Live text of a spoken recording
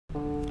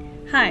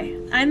Hi,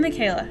 I'm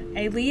Michaela,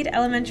 a lead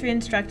elementary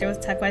instructor with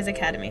TechWise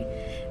Academy.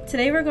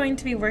 Today we're going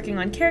to be working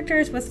on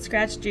characters with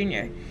Scratch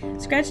Jr.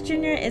 Scratch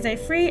Jr. is a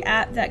free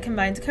app that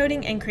combines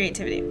coding and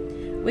creativity.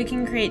 We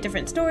can create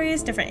different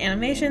stories, different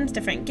animations,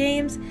 different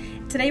games.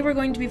 Today we're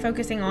going to be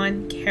focusing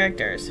on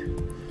characters.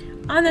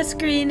 On the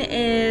screen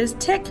is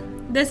Tick.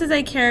 This is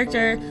a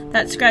character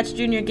that Scratch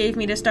Jr. gave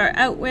me to start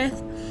out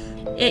with.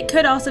 It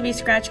could also be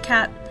Scratch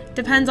Cat,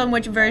 depends on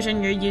which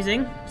version you're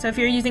using. So if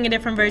you're using a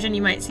different version,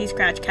 you might see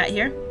Scratch Cat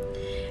here.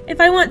 If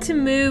I want to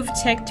move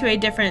Tick to a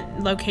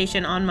different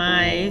location on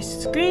my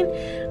screen,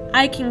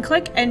 I can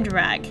click and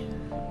drag.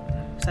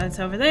 So it's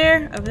over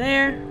there,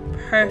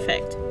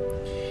 perfect.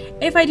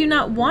 If I do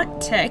not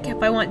want Tick,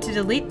 if I want to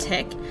delete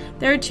Tick,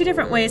 there are two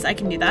different ways I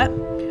can do that.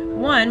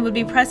 One would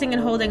be pressing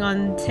and holding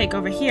on Tick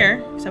over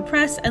here. So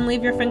press and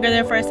leave your finger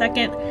there for a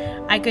second.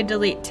 I could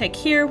delete Tick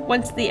here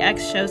once the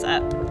X shows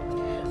up.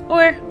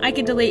 Or I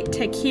could delete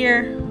Tick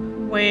here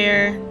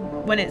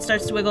when it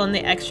starts to wiggle and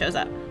the X shows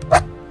up.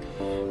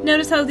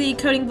 Notice how the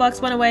coding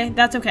blocks went away?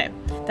 That's okay.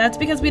 That's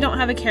because we don't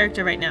have a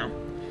character right now.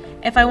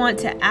 If I want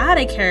to add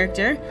a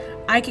character,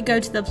 I could go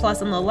to the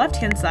plus on the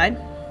left-hand side.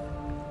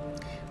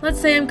 Let's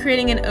say I'm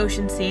creating an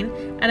ocean scene,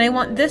 and I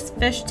want this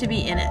fish to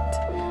be in it.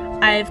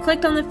 I've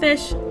clicked on the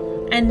fish,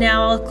 and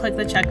now I'll click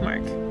the check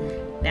mark.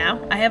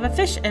 Now, I have a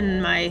fish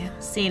in my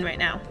scene right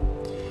now.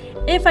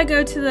 If I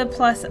go to the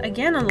plus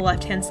again on the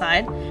left-hand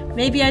side,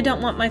 maybe I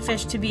don't want my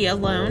fish to be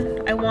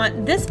alone. I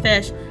want this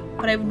fish,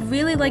 but I would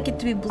really like it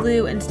to be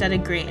blue instead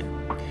of green.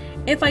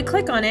 If I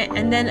click on it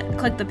and then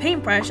click the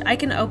paintbrush, I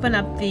can open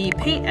up the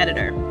paint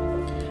editor.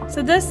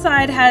 So this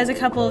side has a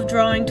couple of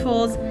drawing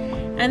tools,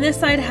 and this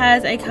side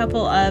has a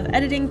couple of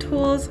editing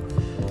tools.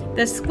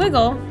 The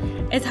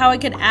squiggle is how I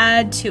could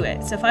add to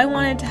it. So if I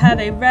wanted to have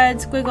a red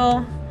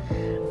squiggle,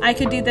 I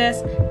could do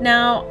this.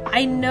 Now,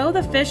 I know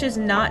the fish is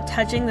not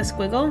touching the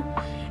squiggle.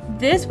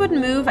 This would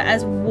move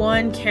as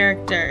one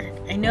character.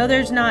 I know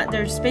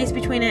there's space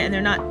between it and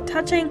they're not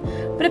touching,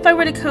 but if I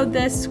were to code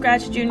this,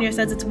 Scratch Jr.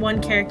 says it's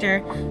one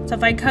character. So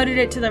if I coded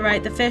it to the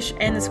right, the fish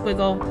and the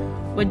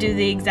squiggle would do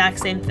the exact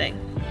same thing.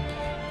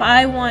 If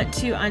I want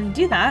to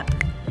undo that,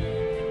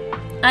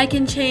 I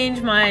can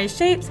change my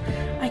shapes.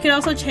 I could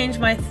also change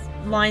my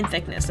line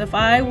thickness. So if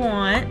I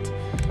want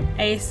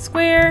a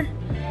square,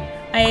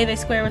 I have a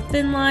square with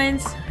thin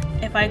lines.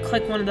 If I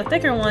click one of the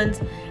thicker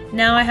ones,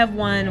 now I have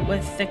one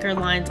with thicker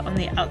lines on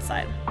the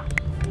outside.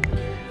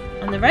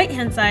 On the right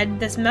hand side,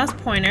 this mouse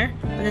pointer,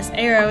 or this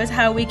arrow, is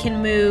how we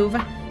can move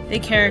the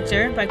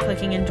character by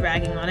clicking and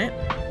dragging on it.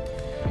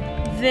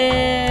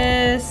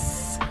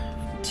 This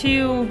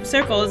two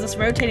circles, this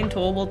rotating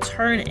tool, will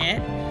turn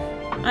it.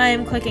 I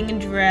am clicking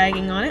and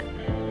dragging on it.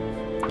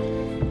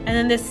 And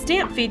then this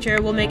stamp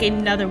feature will make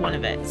another one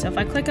of it. So if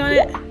I click on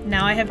it,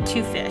 now I have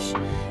two fish.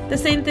 The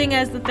same thing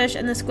as the fish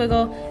and the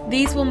squiggle,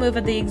 these will move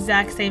at the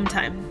exact same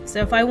time. So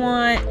if I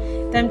want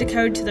them to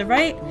code to the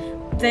right,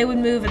 they would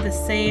move at the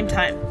same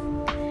time.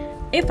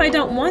 If I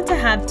don't want to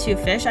have two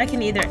fish, I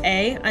can either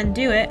A,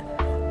 undo it,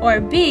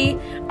 or B,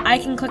 I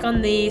can click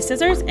on the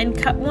scissors and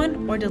cut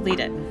one or delete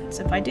it.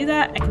 So if I do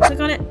that, I can click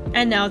on it,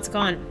 and now it's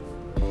gone.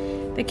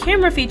 The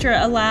camera feature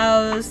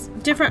allows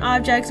different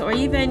objects or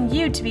even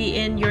you to be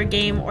in your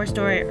game or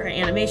story or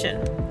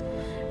animation.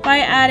 If I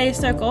add a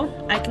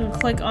circle, I can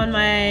click on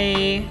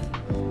my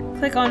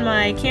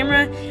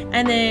camera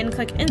and then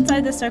click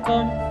inside the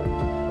circle,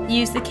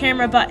 use the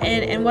camera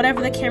button, and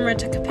whatever the camera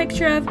took a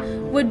picture of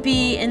would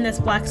be in this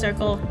black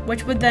circle,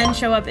 which would then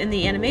show up in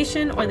the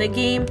animation or the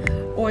game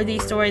or the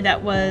story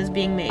that was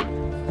being made.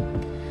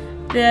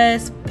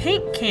 This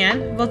paint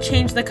can will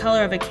change the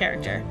color of a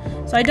character.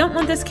 So I don't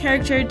want this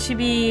character to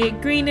be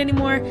green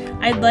anymore,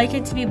 I'd like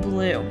it to be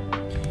blue.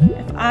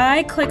 If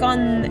I click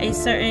on a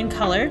certain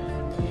color,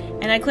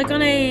 and I click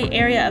on an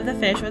area of the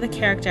fish or the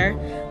character,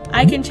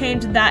 I can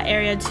change that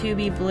area to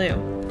be blue.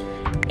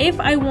 If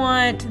I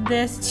want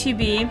this to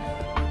be,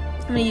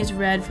 I'm going to use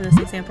red for this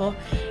example.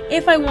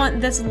 If I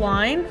want this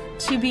line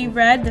to be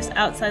red, this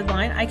outside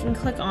line, I can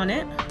click on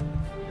it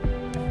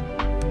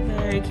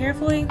very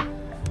carefully.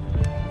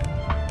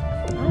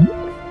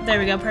 There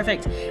we go,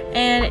 perfect.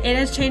 And it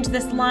has changed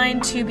this line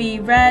to be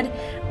red.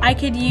 I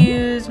could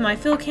use my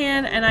fill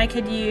can and I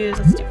could use,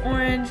 let's do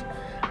orange.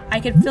 I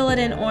could fill it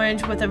in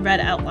orange with a red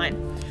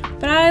outline.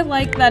 But I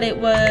like that it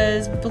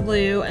was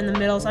blue in the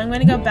middle, so I'm going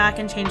to go back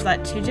and change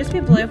that to just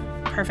be blue.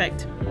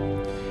 Perfect.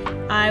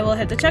 I will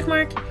hit the check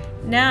mark.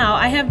 Now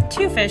I have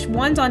two fish,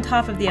 one's on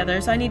top of the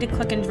other, so I need to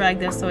click and drag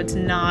this so it's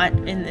not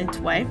in its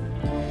way.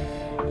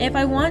 If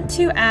I want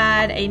to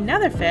add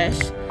another fish,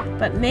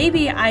 but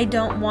maybe I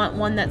don't want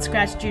one that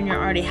Scratch Jr.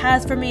 already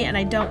has for me and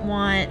I don't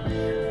want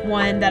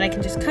one that I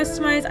can just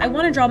customize, I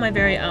want to draw my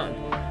very own.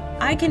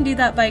 I can do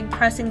that by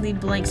pressing the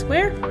blank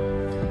square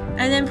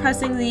and then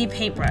pressing the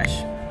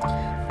paintbrush.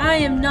 I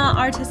am not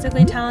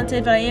artistically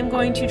talented, but I am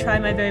going to try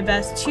my very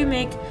best to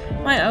make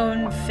my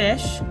own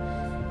fish,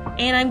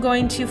 and I'm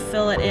going to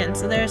fill it in.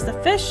 So there's the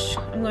fish.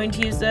 I'm going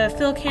to use the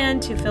fill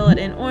can to fill it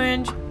in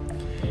orange,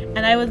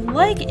 and I would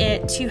like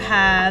it to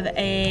have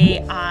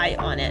an eye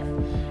on it.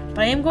 but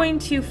I am going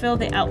to fill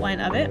the outline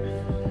of it.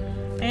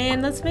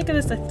 And let's make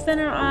this a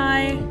thinner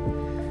eye.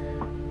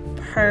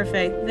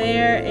 Perfect.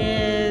 There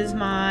is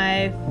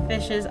my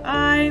fish's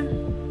eye.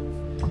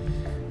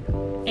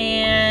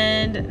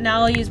 And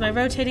now I'll use my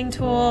rotating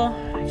tool.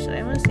 Actually,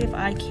 I want to see if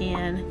I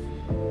can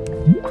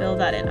fill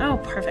that in. Oh,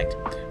 perfect.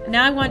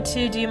 Now I want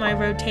to do my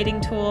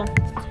rotating tool,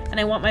 and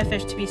I want my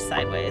fish to be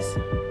sideways.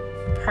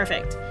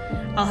 Perfect.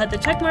 I'll hit the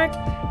check mark.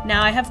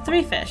 Now I have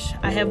 3 fish.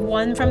 I have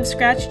one from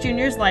Scratch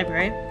Junior's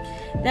library.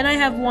 Then I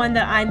have one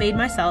that I made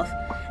myself.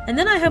 And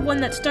then I have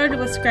one that started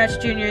with Scratch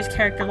Junior's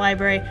character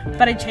library,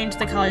 but I changed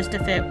the colors to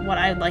fit what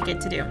I'd like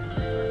it to do.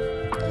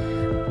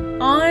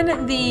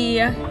 On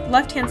the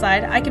left-hand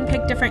side, I can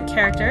pick different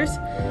characters,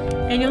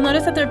 and you'll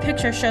notice that their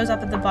picture shows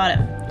up at the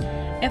bottom.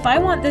 If I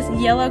want this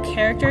yellow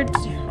character,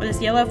 or this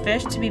yellow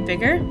fish to be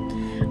bigger,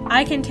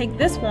 I can take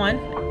this one,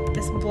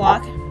 this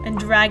block, and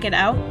drag it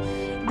out.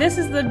 This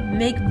is the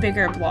make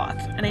bigger block,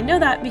 and I know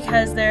that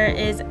because there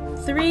are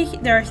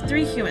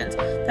 3 humans.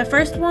 The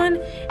first one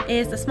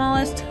is the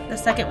smallest, the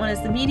second one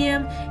is the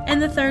medium,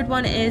 and the third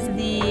one is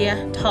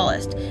the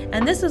tallest.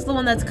 And this is the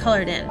one that's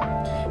colored in.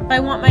 If I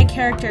want my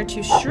character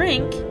to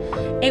shrink,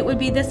 it would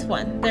be this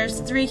one. There's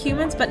 3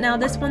 humans, but now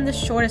this one, the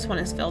shortest one,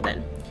 is filled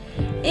in.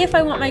 If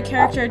I want my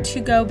character to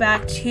go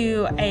back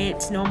to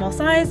its normal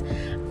size,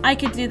 I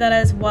could do that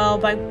as well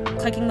by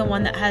clicking the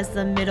one that has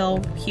the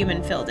middle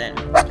human filled in.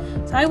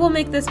 So I will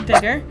make this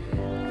bigger,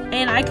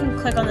 and I can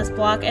click on this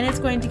block and it's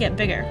going to get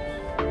bigger.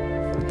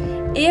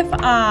 If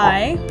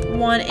I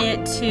want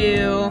it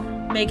to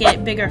make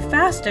it bigger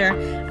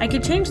faster, I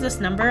could change this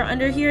number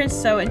under here.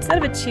 So instead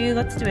of a 2,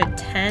 let's do a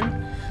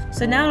 10.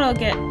 So now it'll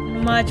get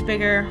much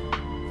bigger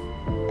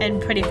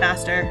and pretty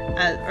faster,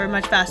 or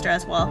much faster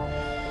as well.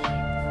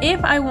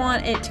 If I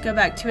want it to go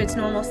back to its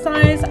normal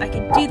size, I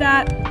could do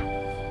that.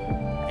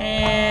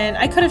 And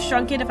I could have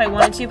shrunk it if I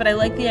wanted to, but I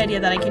like the idea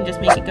that I can just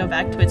make it go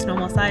back to its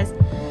normal size.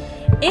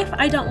 If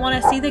I don't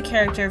want to see the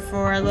character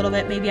for a little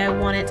bit, maybe I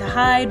want it to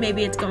hide,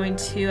 maybe it's going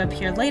to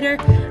appear later,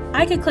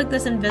 I could click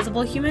this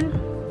invisible human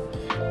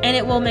and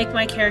it will make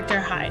my character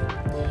hide.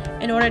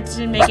 In order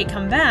to make it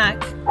come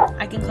back,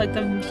 I can click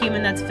the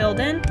human that's filled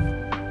in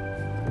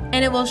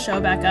and it will show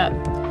back up.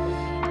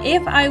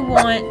 If I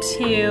want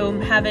to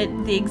have it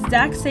the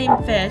exact same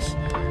fish,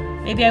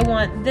 maybe I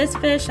want this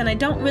fish and I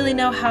don't really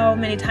know how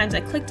many times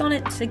I clicked on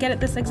it to get it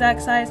this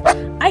exact size,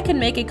 I can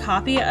make a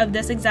copy of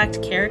this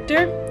exact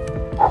character.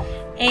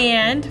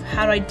 And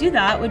how do I do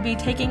that would be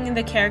taking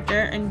the character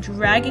and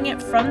dragging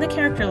it from the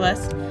character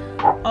list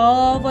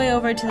all the way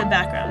over to the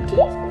background.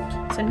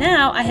 So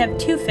now I have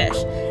 2 fish,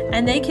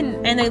 and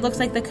it looks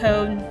like the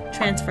code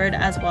transferred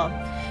as well.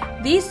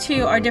 These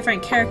 2 are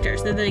different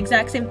characters. They're the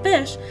exact same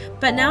fish,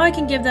 but now I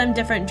can give them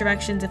different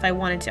directions if I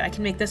wanted to. I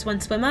can make this one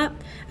swim up,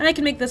 and I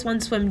can make this one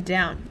swim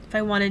down if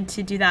I wanted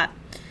to do that.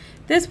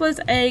 This was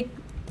a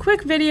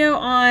quick video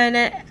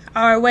on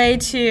our way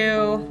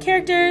to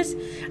characters.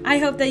 I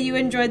hope that you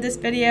enjoyed this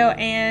video,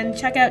 and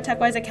check out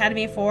TechWise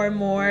Academy for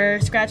more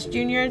Scratch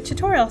Junior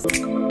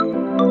tutorials.